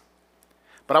us.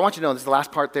 But I want you to know, this is the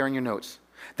last part there in your notes,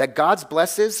 that God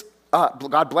blesses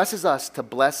us to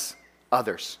bless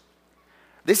others.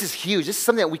 This is huge. This is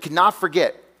something that we cannot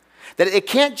forget. That it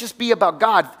can't just be about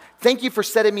God. Thank you for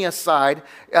setting me aside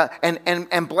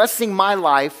and blessing my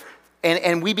life.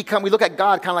 And we look at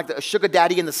God kind of like a sugar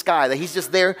daddy in the sky, that he's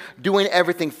just there doing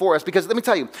everything for us. Because let me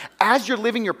tell you, as you're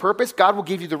living your purpose, God will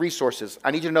give you the resources.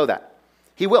 I need you to know that.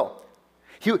 He will.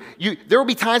 There will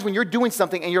be times when you're doing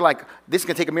something and you're like, this is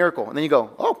going to take a miracle. And then you go,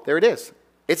 oh, there it is.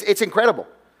 It's incredible.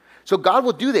 So God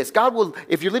will do this. God will,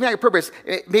 if you're living out your purpose,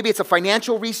 maybe it's a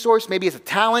financial resource, maybe it's a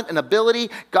talent, an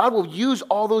ability. God will use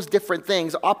all those different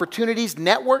things, opportunities,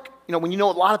 network, when you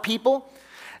know a lot of people.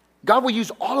 God will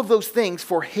use all of those things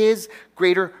for his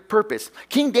greater purpose.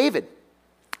 King David,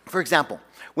 for example,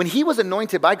 when he was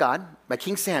anointed by God, by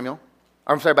Samuel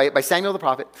the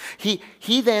prophet,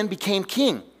 he then became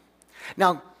king.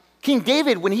 Now, King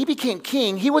David, when he became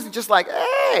king, he wasn't just like,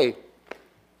 hey,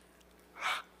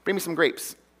 bring me some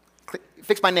grapes.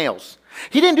 Fix my nails.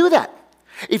 He didn't do that.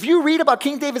 If you read about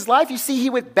King David's life, you see he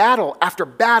went battle after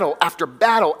battle after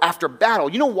battle after battle.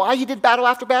 You know why he did battle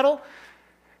after battle?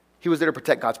 He was there to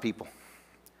protect God's people,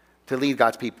 to lead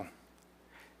God's people.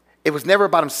 It was never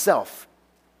about himself.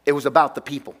 It was about the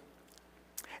people.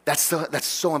 That's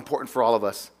so important for all of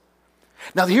us.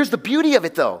 Now, here's the beauty of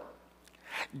it, though.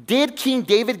 Did King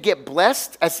David get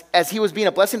blessed as he was being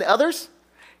a blessing to others?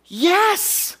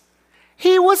 Yes.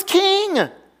 He was king.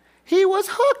 He was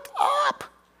hooked up.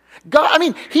 God,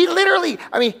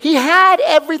 he had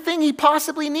everything he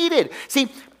possibly needed. See,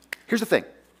 here's the thing.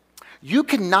 You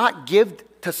cannot give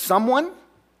to someone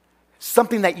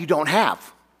something that you don't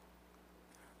have.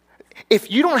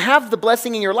 If you don't have the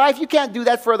blessing in your life, you can't do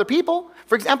that for other people.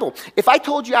 For example, if I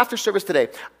told you after service today,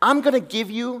 I'm going to give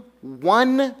you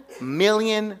 $1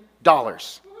 million,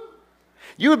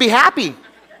 you would be happy.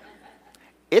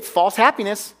 It's false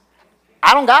happiness.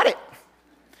 I don't got it.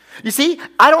 You see,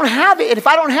 I don't have it, and if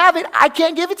I don't have it, I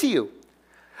can't give it to you.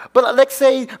 But let's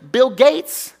say Bill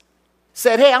Gates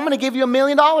said, hey, I'm going to give you $1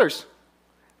 million.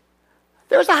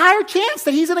 There's a higher chance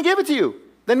that he's going to give it to you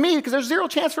than me, because there's zero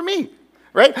chance for me,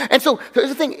 right? And so here's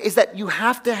the thing, is that you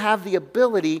have to have the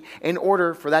ability in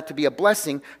order for that to be a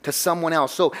blessing to someone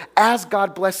else. So as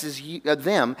God blesses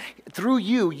them, through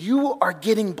you, you are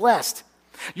getting blessed.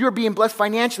 You're being blessed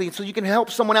financially so you can help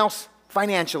someone else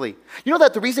financially. You know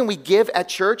that the reason we give at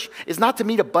church is not to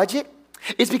meet a budget?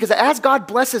 It's because as God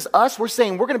blesses us, we're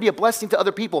saying we're going to be a blessing to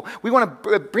other people. We want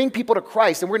to bring people to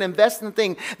Christ, and we're going to invest in the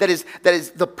thing that is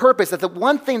the purpose, that the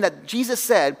one thing that Jesus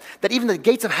said that even the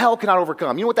gates of hell cannot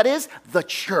overcome. You know what that is? The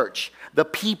church, the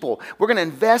people. We're going to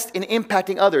invest in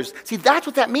impacting others. See, that's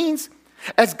what that means.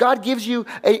 As God gives you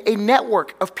a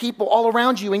network of people all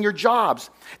around you in your jobs.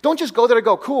 Don't just go there to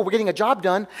go, cool, we're getting a job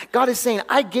done. God is saying,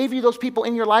 I gave you those people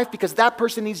in your life because that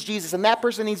person needs Jesus and that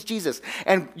person needs Jesus.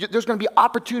 And there's going to be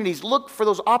opportunities. Look for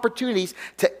those opportunities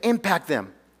to impact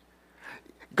them.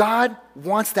 God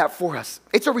wants that for us.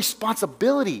 It's a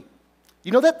responsibility.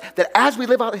 You know that? That as we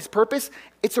live out His purpose,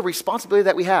 it's a responsibility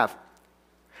that we have.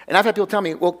 And I've had people tell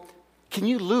me, well, can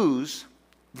you lose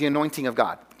the anointing of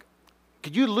God?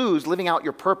 Could you lose living out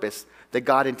your purpose that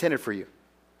God intended for you?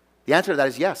 The answer to that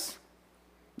is yes.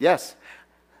 Yes.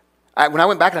 When I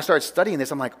went back and I started studying this,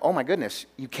 I'm like, oh my goodness,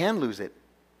 you can lose it.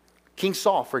 King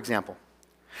Saul, for example.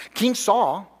 King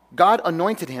Saul, God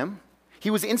anointed him.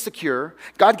 He was insecure.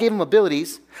 God gave him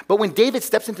abilities. But when David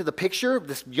steps into the picture,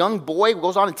 this young boy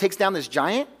goes on and takes down this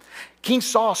giant, King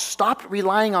Saul stopped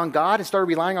relying on God and started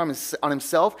relying on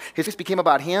himself. His face became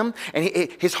about him, and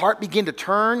his heart began to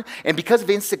turn. And because of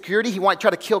insecurity, he wanted to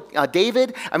try to kill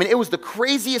David. I mean, it was the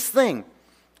craziest thing.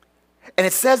 And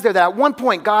it says there that at one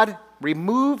point, God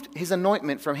removed his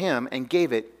anointment from him and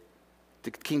gave it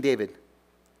to King David.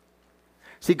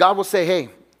 See, God will say, hey,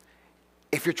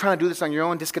 if you're trying to do this on your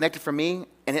own, disconnected from me,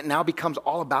 and it now becomes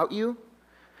all about you,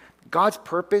 God's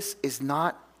purpose is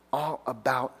not all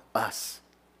about us.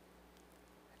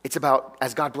 It's about,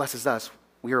 as God blesses us,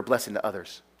 we are a blessing to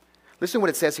others. Listen to what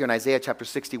it says here in Isaiah chapter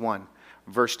 61,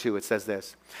 verse 2. It says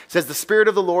this. It says, the Spirit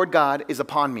of the Lord God is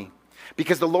upon me,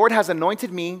 because the Lord has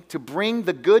anointed me to bring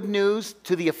the good news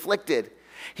to the afflicted.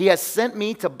 He has sent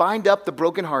me to bind up the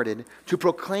brokenhearted, to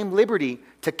proclaim liberty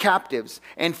to captives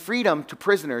and freedom to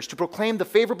prisoners, to proclaim the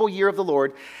favorable year of the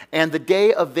Lord and the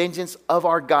day of vengeance of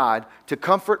our God, to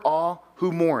comfort all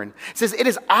who mourn. It says it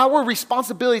is our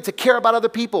responsibility to care about other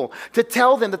people, to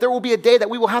tell them that there will be a day that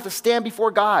we will have to stand before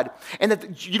God and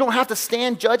that you don't have to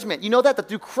stand judgment. You know that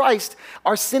through Christ,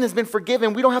 our sin has been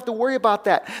forgiven. We don't have to worry about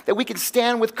that we can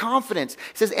stand with confidence.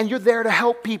 It says, and you're there to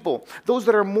help people, those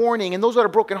that are mourning and those that are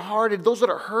brokenhearted, those that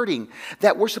are hurting,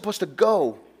 that we're supposed to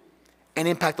go and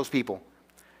impact those people.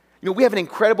 You know, we have an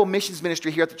incredible missions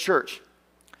ministry here at the church,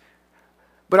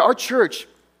 but our church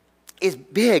is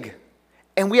big.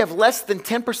 And we have less than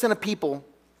 10% of people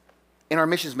in our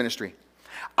missions ministry.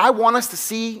 I want us to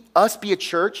see us be a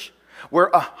church where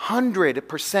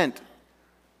 100%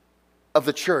 of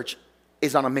the church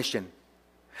is on a mission.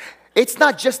 It's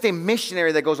not just a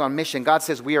missionary that goes on mission. God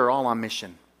says we are all on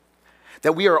mission.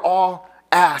 That we are all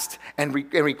asked and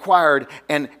required,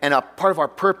 and a part of our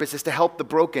purpose is to help the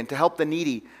broken, to help the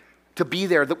needy, to be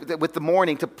there with the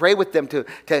mourning, to pray with them, to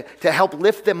help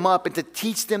lift them up, and to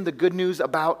teach them the good news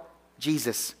about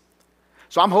Jesus.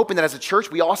 So I'm hoping that as a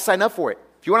church, we all sign up for it.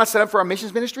 If you want to sign up for our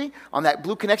missions ministry, on that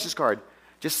blue connections card,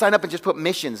 just sign up and just put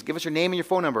missions. Give us your name and your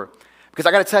phone number. Because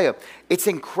I got to tell you, it's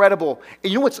incredible.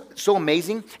 And you know what's so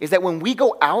amazing is that when we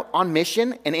go out on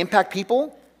mission and impact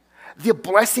people, the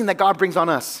blessing that God brings on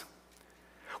us.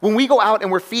 When we go out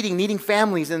and we're feeding needing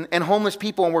families and homeless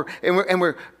people, and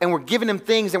we're giving them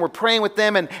things and we're praying with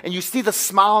them, and you see the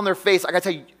smile on their face, I got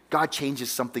to tell you, God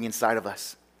changes something inside of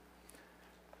us.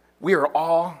 We are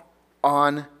all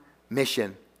on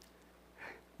mission.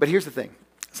 But here's the thing.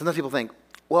 Sometimes people think,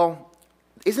 well,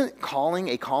 isn't calling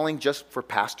a calling just for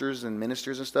pastors and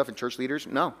ministers and stuff and church leaders?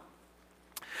 No.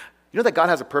 You know that God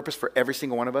has a purpose for every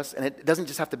single one of us, and it doesn't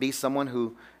just have to be someone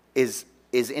who is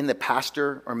in the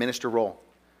pastor or minister role.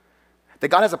 That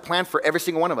God has a plan for every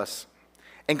single one of us.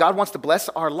 And God wants to bless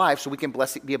our life so we can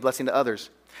be a blessing to others.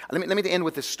 Let me end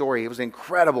with this story. It was an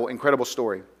incredible, incredible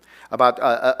story about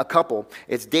a couple.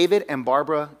 It's David and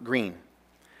Barbara Green.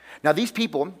 Now, these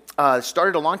people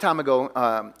started a long time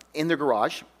ago in their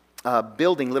garage,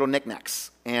 building little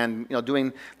knickknacks and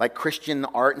doing like Christian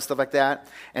art and stuff like that.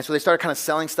 And so they started kind of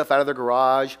selling stuff out of their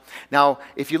garage. Now,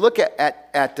 if you look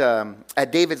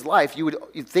at David's life,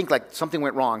 you'd think like something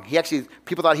went wrong.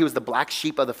 People thought he was the black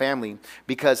sheep of the family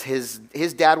because his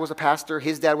dad was a pastor,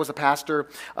 his dad was a pastor,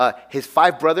 his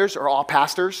 5 brothers are all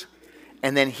pastors,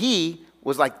 and then he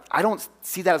was like, I don't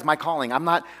see that as my calling. I'm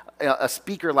not a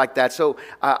speaker like that. So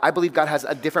I believe God has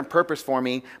a different purpose for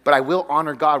me, but I will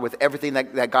honor God with everything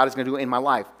that God is going to do in my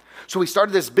life. So he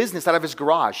started this business out of his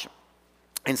garage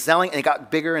and selling, and it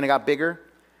got bigger and it got bigger.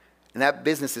 And that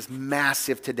business is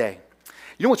massive today.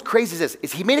 You know what's crazy is this,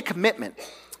 is he made a commitment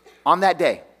on that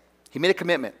day. He made a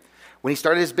commitment. When he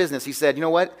started his business, he said, you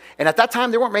know what? And at that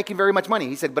time, they weren't making very much money.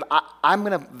 He said, but I'm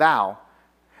going to vow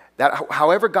that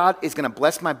however God is going to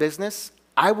bless my business,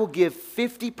 I will give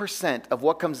 50% of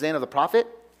what comes in of the profit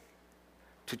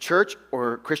to church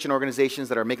or Christian organizations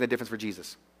that are making a difference for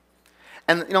Jesus.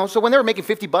 And so when they were making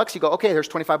 $50, you go, okay, there's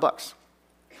 $25.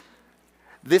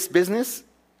 This business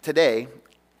today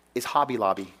is Hobby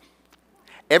Lobby.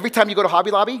 Every time you go to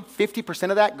Hobby Lobby, 50%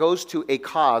 of that goes to a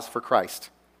cause for Christ.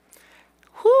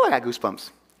 Whew, I got goosebumps.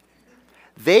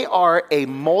 They are a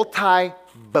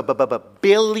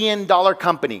multi-billion-dollar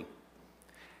company.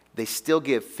 They still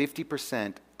give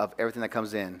 50% of everything that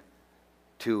comes in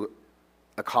to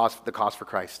the cause for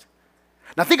Christ.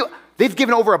 Now they've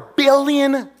given over $1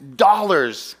 billion.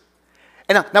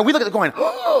 And now we look at it going,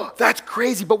 oh, that's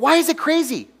crazy. But why is it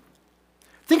crazy?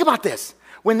 Think about this.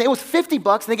 When it was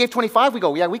 $50 and they gave 25, we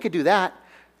go, yeah, we could do that.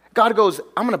 God goes,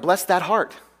 I'm going to bless that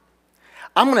heart.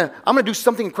 I'm going to do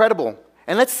something incredible.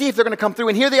 And let's see if they're going to come through.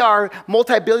 And here they are,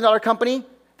 multi-billion-dollar company.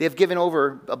 They have given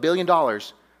over $1 billion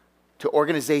to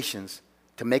organizations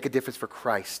to make a difference for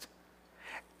Christ.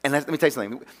 And let me tell you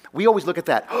something. We always look at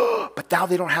that. Oh, but now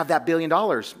they don't have that $1 billion.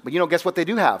 But guess what they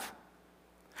do have?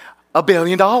 $1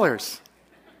 billion.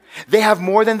 They have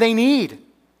more than they need.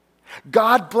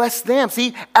 God bless them.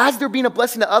 See, as they're being a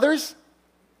blessing to others,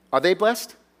 are they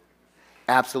blessed?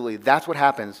 Absolutely. That's what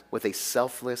happens with a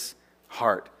selfless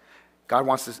heart. God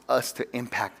wants us to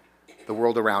impact the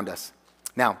world around us.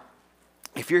 Now,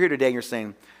 if you're here today and you're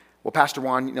saying, well, Pastor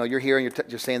Juan, you're here and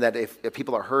you're saying that if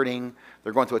people are hurting,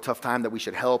 they're going through a tough time, that we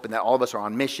should help and that all of us are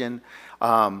on mission.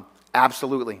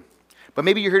 Absolutely. But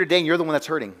maybe you're here today and you're the one that's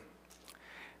hurting.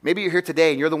 Maybe you're here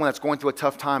today and you're the one that's going through a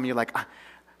tough time and you're like,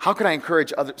 how can I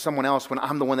encourage someone else when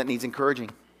I'm the one that needs encouraging?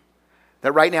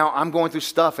 That right now I'm going through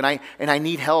stuff and I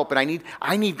need help and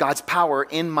I need God's power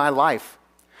in my life.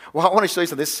 Well, I want to show you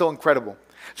something. This is so incredible.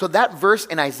 So that verse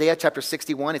in Isaiah chapter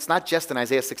 61, it's not just in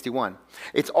Isaiah 61.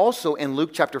 It's also in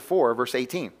Luke chapter 4, verse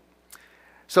 18.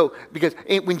 So, because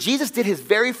when Jesus did his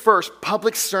very first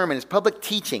public sermon, his public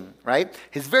teaching, right?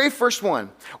 His very first one,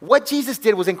 what Jesus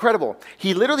did was incredible.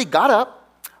 He literally got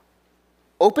up,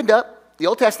 opened up the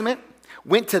Old Testament,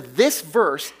 went to this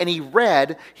verse, and he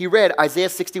read Isaiah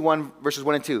 61, verses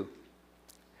 1 and 2.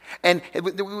 And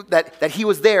that he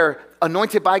was there,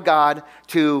 anointed by God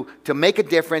to make a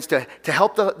difference, to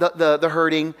help the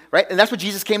hurting, right? And that's what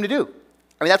Jesus came to do.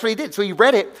 I mean, that's what he did. So he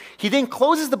read it. He then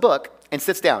closes the book and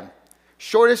sits down.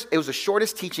 It was the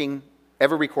shortest teaching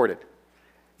ever recorded.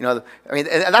 And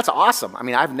that's awesome. I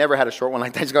mean, I've never had a short one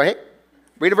like that. Just go, hey,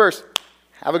 read a verse.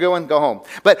 Have a good one, go home.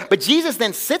 But Jesus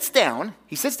then sits down.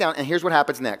 He sits down, and here's what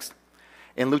happens next.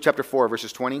 In Luke chapter 4,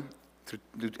 verses 20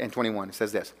 and 21, it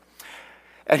says this.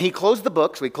 And he closed the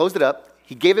book, so he closed it up.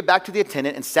 He gave it back to the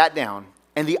attendant and sat down.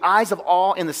 And the eyes of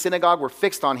all in the synagogue were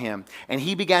fixed on him. And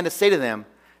he began to say to them,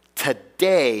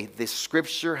 today this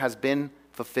scripture has been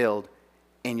fulfilled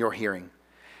in your hearing.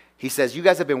 He says, you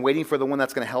guys have been waiting for the one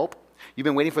that's going to help. You've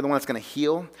been waiting for the one that's going to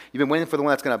heal. You've been waiting for the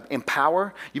one that's going to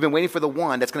empower. You've been waiting for the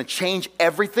one that's going to change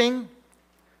everything.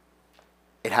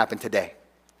 It happened today.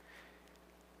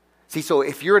 See, so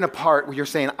if you're in a part where you're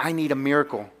saying, I need a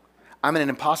miracle, I'm in an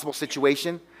impossible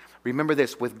situation, remember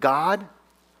this, with God,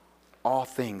 all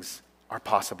things are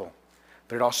possible.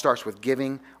 But it all starts with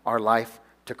giving our life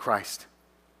to Christ.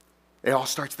 It all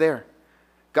starts there.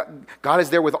 God is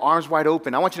there with arms wide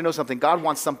open. I want you to know something. God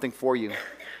wants something for you.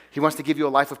 He wants to give you a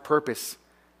life of purpose.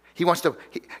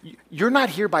 You're not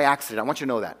here by accident. I want you to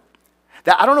know that.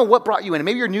 I don't know what brought you in.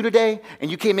 Maybe you're new today and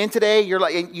you came in today. You're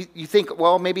like, you think,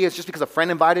 well, maybe it's just because a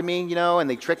friend invited me, and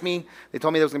they tricked me. They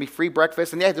told me there was going to be free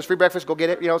breakfast. And yeah, there's free breakfast. Go get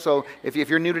it. So if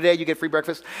you're new today, you get free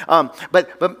breakfast.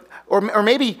 Or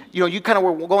maybe, you kind of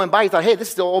were going by. You thought, hey, this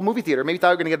is the old movie theater. Maybe you thought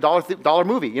you were going to get a dollar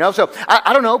movie. So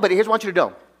I don't know, but here's what I want you to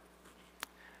know.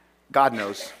 God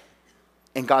knows,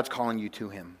 and God's calling you to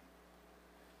him.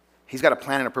 He's got a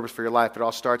plan and a purpose for your life, but it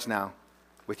all starts now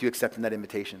with you accepting that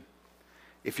invitation.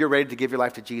 If you're ready to give your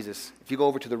life to Jesus, if you go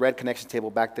over to the red connection table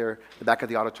back there, the back of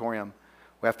the auditorium,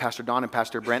 we have Pastor Don and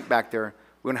Pastor Brent back there.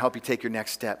 We're going to help you take your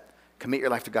next step. Commit your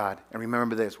life to God. And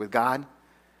remember this, with God,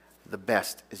 the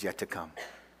best is yet to come.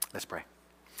 Let's pray.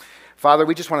 Father,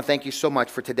 we just want to thank you so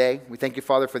much for today. We thank you,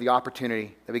 Father, for the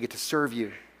opportunity that we get to serve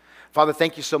you. Father,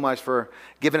 thank you so much for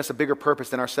giving us a bigger purpose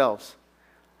than ourselves.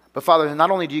 But Father,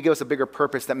 not only do you give us a bigger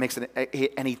purpose that makes an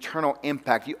eternal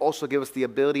impact, you also give us the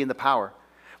ability and the power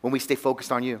when we stay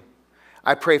focused on you.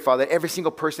 I pray, Father, that every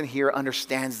single person here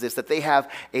understands this, that they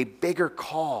have a bigger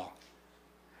call,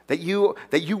 that you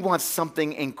want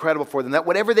something incredible for them, that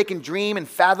whatever they can dream and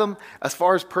fathom as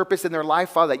far as purpose in their life,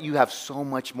 Father, that you have so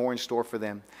much more in store for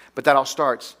them. But that all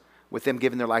starts with them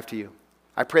giving their life to you.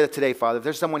 I pray that today, Father, if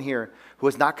there's someone here who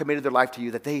has not committed their life to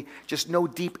you, that they just know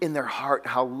deep in their heart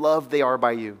how loved they are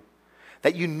by you,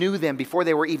 that you knew them before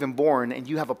they were even born, and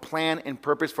you have a plan and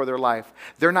purpose for their life.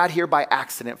 They're not here by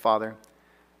accident, Father,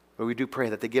 but we do pray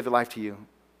that they give their life to you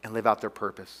and live out their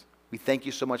purpose. We thank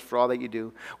you so much for all that you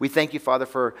do. We thank you, Father,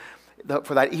 for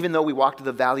that even though we walk through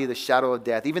the valley of the shadow of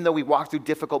death, even though we walk through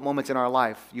difficult moments in our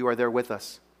life, you are there with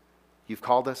us. You've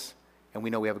called us, and we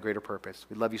know we have a greater purpose.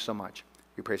 We love you so much.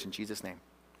 We praise in Jesus' name.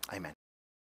 Amen.